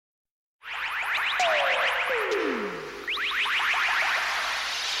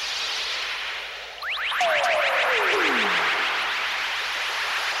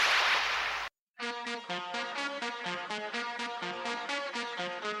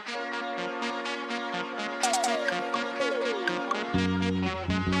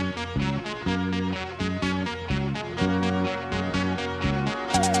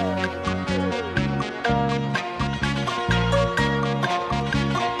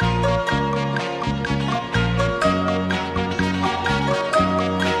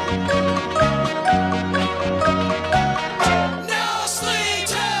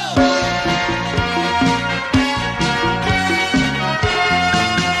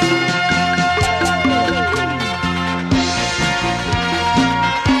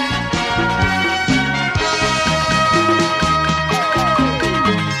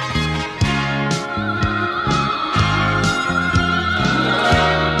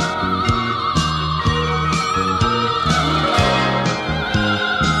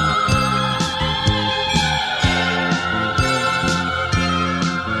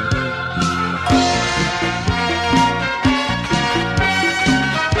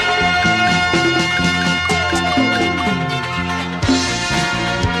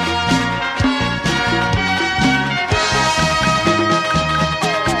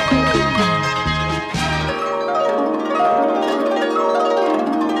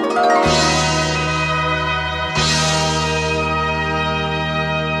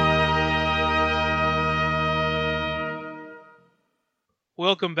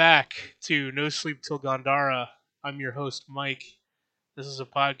Welcome back to No Sleep Till Gondara. I'm your host, Mike. This is a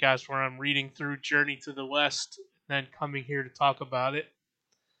podcast where I'm reading through Journey to the West and then coming here to talk about it.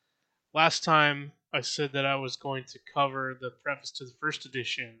 Last time I said that I was going to cover the preface to the first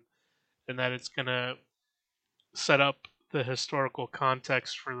edition and that it's going to set up the historical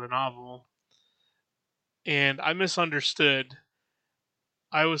context for the novel. And I misunderstood.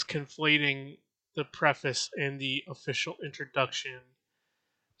 I was conflating the preface and the official introduction.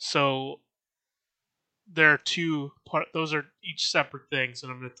 So there are those are each separate things that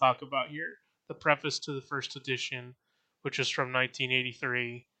I'm going to talk about here. The preface to the first edition, which is from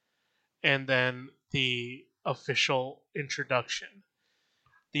 1983, and then the official introduction.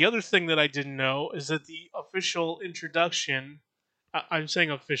 The other thing that I didn't know is that the official introduction, I'm saying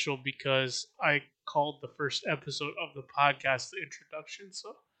official because I called the first episode of the podcast the introduction,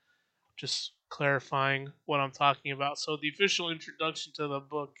 so just clarifying what I'm talking about. So the official introduction to the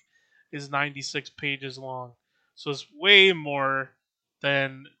book is 96 pages long. So it's way more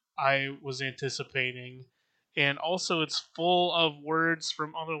than I was anticipating. And also it's full of words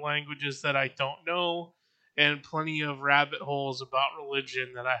from other languages that I don't know and plenty of rabbit holes about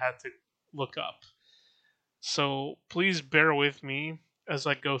religion that I had to look up. So please bear with me as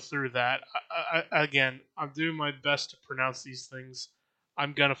I go through that. Again, I'm doing my best to pronounce these things.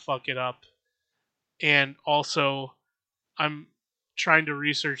 I'm going to fuck it up. And also, I'm trying to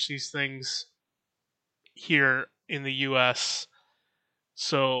research these things here in the US,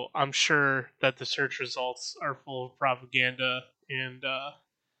 so I'm sure that the search results are full of propaganda and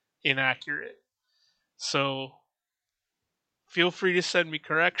inaccurate. So feel free to send me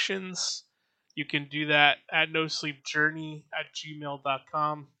corrections. You can do that at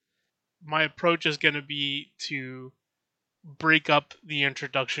nosleepjourney@gmail.com. My approach is going to be to break up the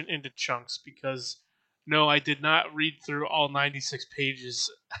introduction into chunks because no, I did not read through all 96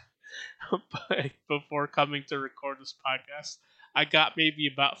 pages before coming to record this podcast. I got maybe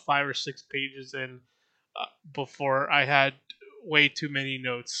about 5 or 6 pages in before I had way too many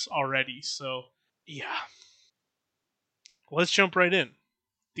notes already. So, yeah. Let's jump right in.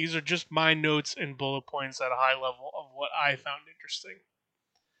 These are just my notes and bullet points at a high level of what I found interesting.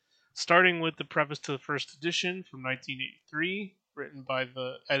 Starting with the preface to the first edition from 1983, written by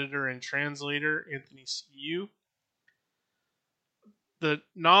the editor and translator Anthony C.U. The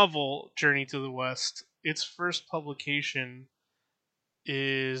novel Journey to the West, its first publication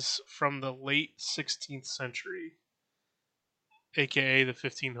is from the late 16th century, aka the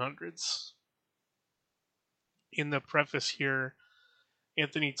 1500s. In the preface here,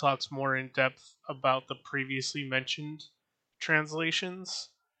 Anthony talks more in depth about the previously mentioned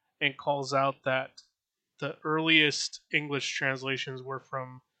translations and calls out that the earliest English translations were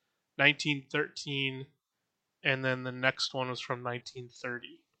from 1913 and then the next one was from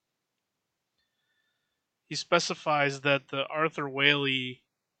 1930. He specifies that the Arthur Waley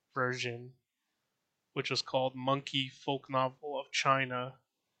version, which was called Monkey Folk Novel of China,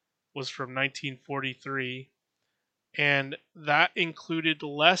 was from 1943, and that included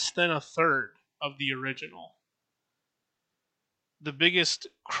less than a third of the original. The biggest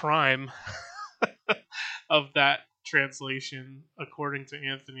crime of that translation, according to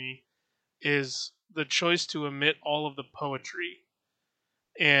Anthony, is the choice to omit all of the poetry.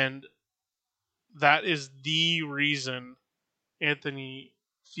 And that is the reason Anthony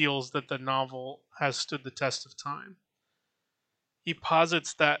feels that the novel has stood the test of time. He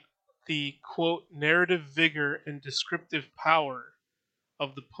posits that the quote narrative vigor and descriptive power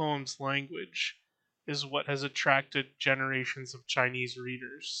of the poem's language is what has attracted generations of Chinese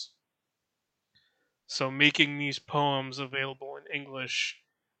readers. So making these poems available in English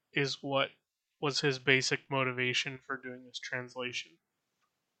is what was his basic motivation for doing this translation.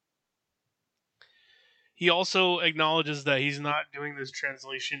 He also acknowledges that he's not doing this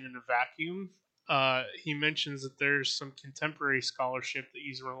translation in a vacuum. He mentions that there's some contemporary scholarship that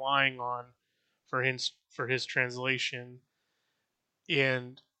he's relying on for his translation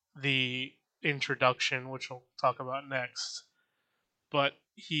and the introduction, which we'll talk about next. But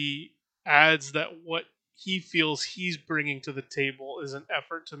he adds that what he feels he's bringing to the table is an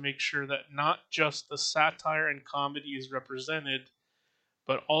effort to make sure that not just the satire and comedy is represented,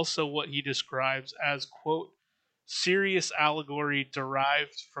 but also what he describes as, quote, serious allegory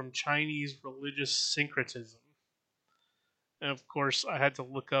derived from Chinese religious syncretism. And of course, I had to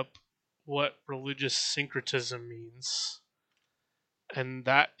look up what religious syncretism means. And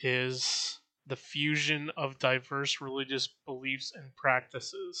that is the fusion of diverse religious beliefs and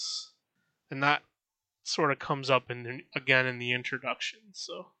practices. And that sort of comes up again in the introduction.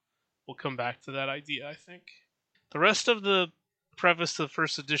 So we'll come back to that idea, I think. The rest of the preface to the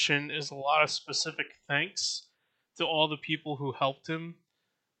first edition is a lot of specific thanks to all the people who helped him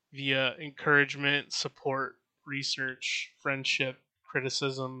via encouragement, support, research, friendship,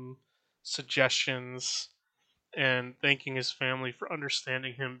 criticism, suggestions, and thanking his family for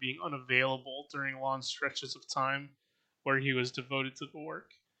understanding him being unavailable during long stretches of time where he was devoted to the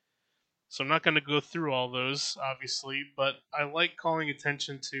work. So I'm not going to go through all those, obviously, but I like calling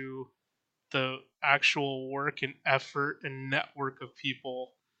attention to the actual work and effort and network of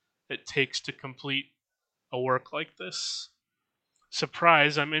people it takes to complete a work like this.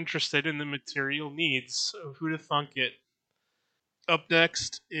 Surprise, I'm interested in the material needs, so who'da thunk it? Up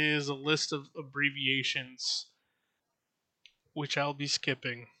next is a list of abbreviations, which I'll be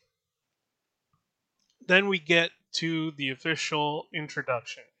skipping. Then we get to the official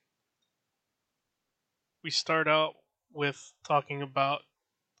introduction. We start out with talking about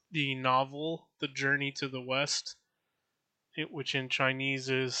the novel, The Journey to the West, which in Chinese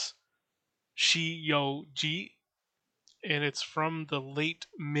is Shi You Ji, and it's from the late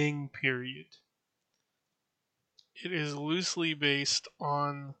Ming period. It is loosely based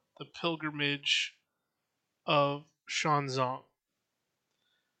on the pilgrimage of Xuanzang,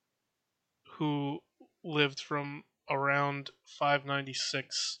 who lived from around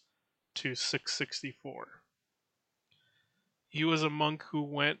 596 to 664. He was a monk who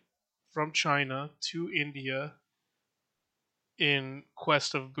went from China to India in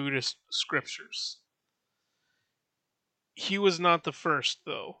quest of Buddhist scriptures. He was not the first,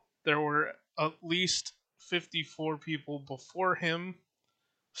 though. There were at least 54 people before him,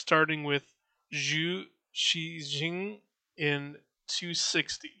 starting with Zhu Shijing in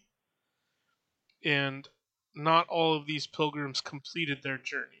 260. And not all of these pilgrims completed their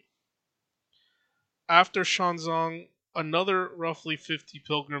journey. After Shanzang, another roughly 50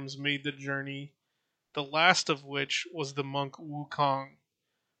 pilgrims made the journey, the last of which was the monk Wukong,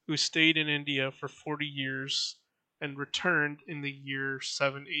 who stayed in India for 40 years and returned in the year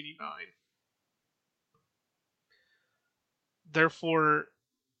 789. Therefore,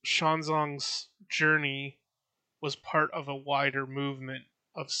 Shanzang's journey was part of a wider movement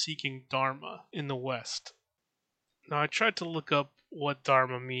of seeking Dharma in the West. Now, I tried to look up what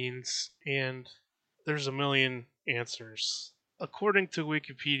Dharma means, and there's a million answers. According to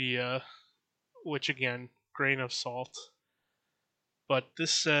Wikipedia, which again, grain of salt, but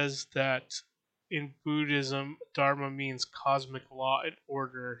this says that in Buddhism, Dharma means cosmic law and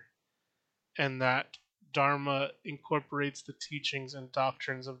order, and that Dharma incorporates the teachings and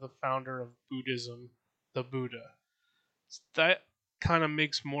doctrines of the founder of Buddhism, the Buddha. That kind of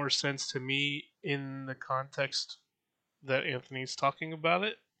makes more sense to me in the context that Anthony's talking about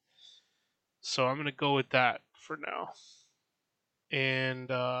it. So I'm going to go with that for now. And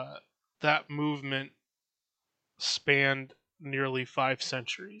that movement spanned nearly 5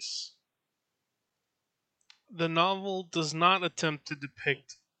 centuries. The novel does not attempt to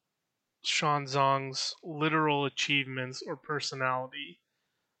depict Xuanzang's literal achievements or personality,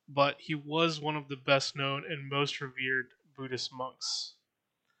 but he was one of the best known and most revered Buddhist monks.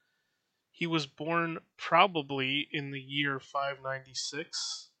 He was born probably in the year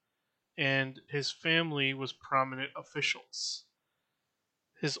 596 and his family was prominent officials.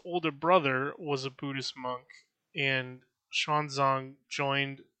 His older brother was a Buddhist monk, and Xuanzang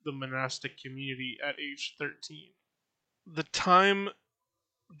joined the monastic community at age 13. The time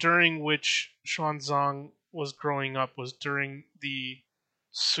during which Xuanzang was growing up was during the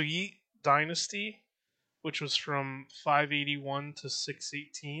Sui dynasty, which was from 581 to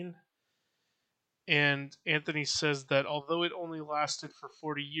 618. And Anthony says that although it only lasted for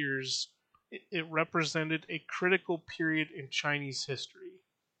 40 years, it represented a critical period in Chinese history.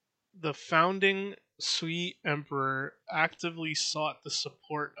 The founding Sui emperor actively sought the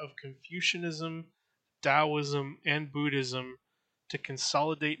support of Confucianism, Taoism, and Buddhism to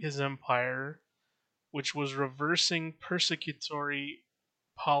consolidate his empire, which was reversing persecutory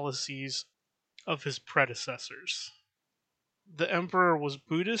policies of his predecessors. The emperor was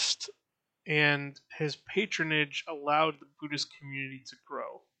Buddhist, and his patronage allowed the Buddhist community to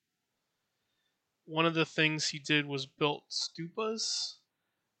grow. One of the things he did was built stupas,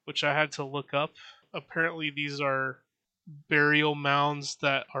 which I had to look up. Apparently, these are burial mounds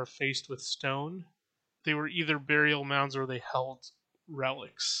that are faced with stone. They were either burial mounds or they held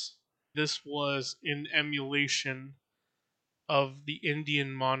relics. This was in emulation of the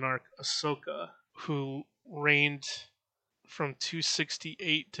Indian monarch Asoka, who reigned from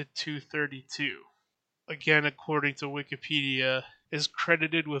 268 to 232. Again, according to Wikipedia, is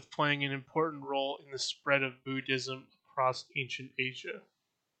credited with playing an important role in the spread of Buddhism across ancient Asia.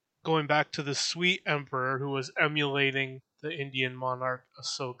 Going back to the Sui emperor who was emulating the Indian monarch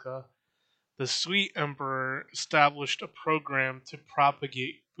Asoka, the Sui emperor established a program to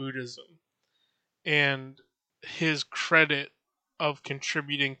propagate Buddhism, and his credit of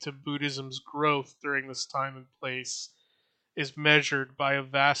contributing to Buddhism's growth during this time and place is measured by a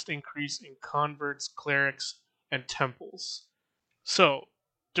vast increase in converts, clerics, and temples. So,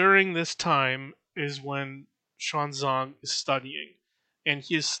 during this time is when Xuanzang is studying, and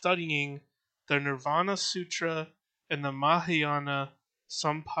he is studying the Nirvana Sutra and the Mahayana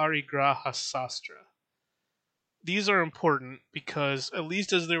Samparigraha Sastra. These are important because, at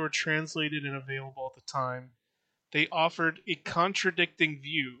least as they were translated and available at the time, they offered a contradicting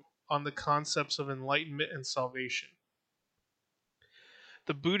view on the concepts of enlightenment and salvation.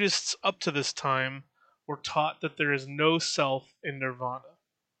 The Buddhists up to this time were taught that there is no self in nirvana.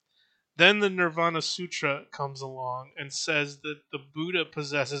 Then the Nirvana Sutra comes along and says that the Buddha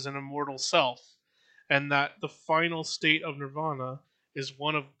possesses an immortal self, and that the final state of nirvana is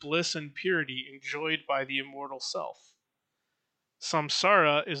one of bliss and purity enjoyed by the immortal self.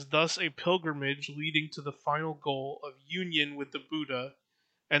 Samsara is thus a pilgrimage leading to the final goal of union with the Buddha,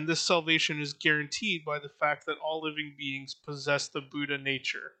 and this salvation is guaranteed by the fact that all living beings possess the Buddha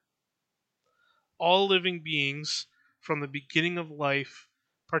nature. All living beings, from the beginning of life,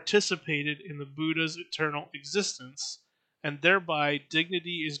 participated in the Buddha's eternal existence, and thereby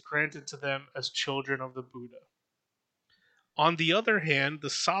dignity is granted to them as children of the Buddha. On the other hand, the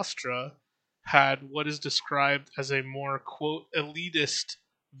Sastra had what is described as a more, quote, elitist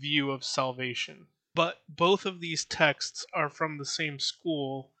view of salvation. But both of these texts are from the same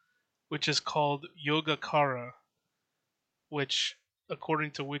school, which is called Yogacara, which,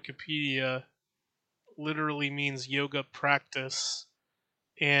 according to Wikipedia, literally means yoga practice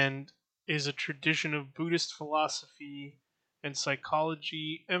and is a tradition of Buddhist philosophy and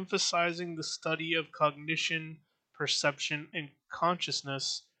psychology emphasizing the study of cognition, perception, and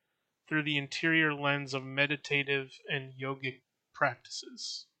consciousness through the interior lens of meditative and yogic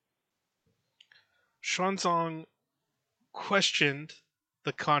practices. Xuanzang questioned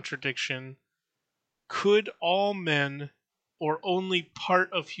the contradiction: could all men or only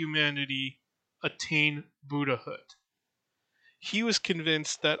part of humanity attain Buddhahood? He was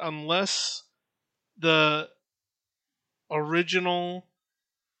convinced that unless the original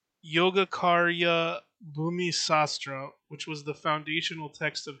Yogacarya Bhumi Sastra, which was the foundational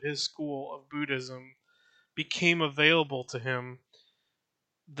text of his school of Buddhism, became available to him,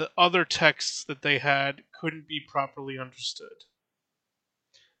 the other texts that they had couldn't be properly understood.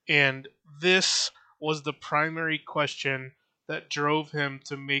 And this was the primary question that drove him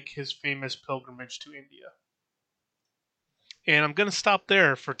to make his famous pilgrimage to India. And I'm going to stop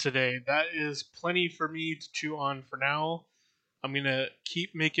there for today. That is plenty for me to chew on for now. I'm going to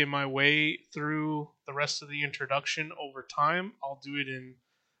keep making my way through the rest of the introduction over time. I'll do it in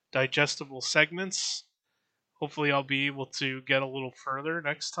digestible segments. Hopefully, I'll be able to get a little further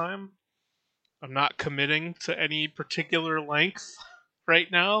next time. I'm not committing to any particular length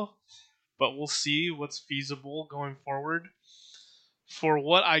right now, but we'll see what's feasible going forward. For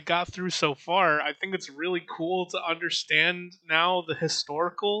what I got through so far, I think it's really cool to understand now the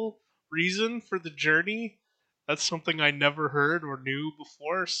historical reason for the journey. That's something I never heard or knew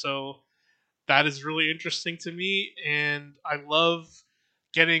before, so that is really interesting to me, and I love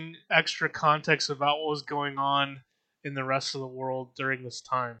getting extra context about what was going on in the rest of the world during this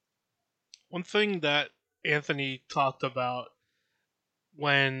time. One thing that Anthony talked about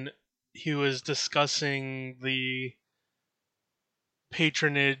when he was discussing the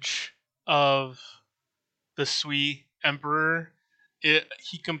patronage of the Sui emperor,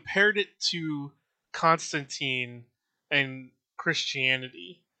 he compared it to Constantine and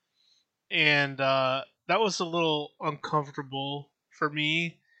Christianity, and that was a little uncomfortable for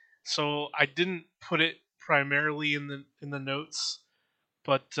me. So I didn't put it primarily in the notes,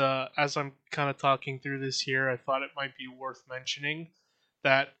 but as I'm kind of talking through this here, I thought it might be worth mentioning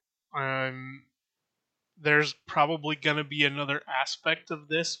that um, there's probably going to be another aspect of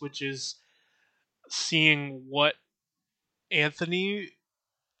this, which is seeing what Anthony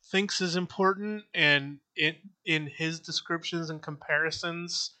thinks is important, and in his descriptions and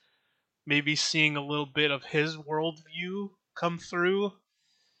comparisons, maybe seeing a little bit of his worldview come through.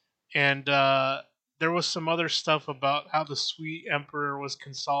 And there was some other stuff about how the Sweet Emperor was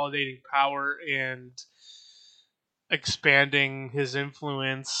consolidating power and expanding his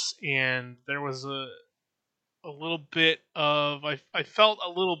influence, and there was a little bit of I felt a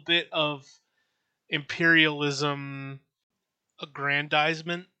little bit of imperialism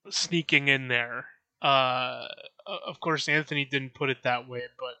aggrandizement sneaking in there. Of course, Anthony didn't put it that way,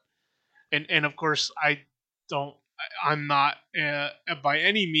 but and of course, don't. I'm not by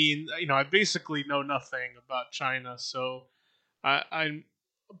any means. I basically know nothing about China, so I'm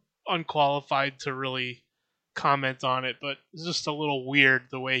unqualified to really comment on it. But it's just a little weird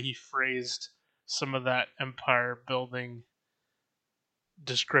the way he phrased some of that empire building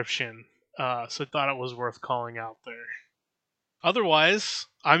description. So I thought it was worth calling out there. Otherwise,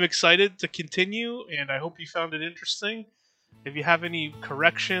 I'm excited to continue, and I hope you found it interesting. If you have any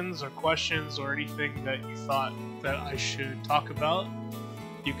corrections or questions or anything that you thought that I should talk about,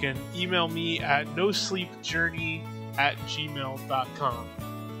 you can email me at nosleepjourney@gmail.com.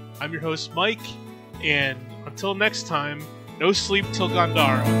 I'm your host, Mike, and until next time, no sleep till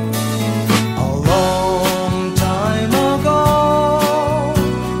Gandhara. Alone.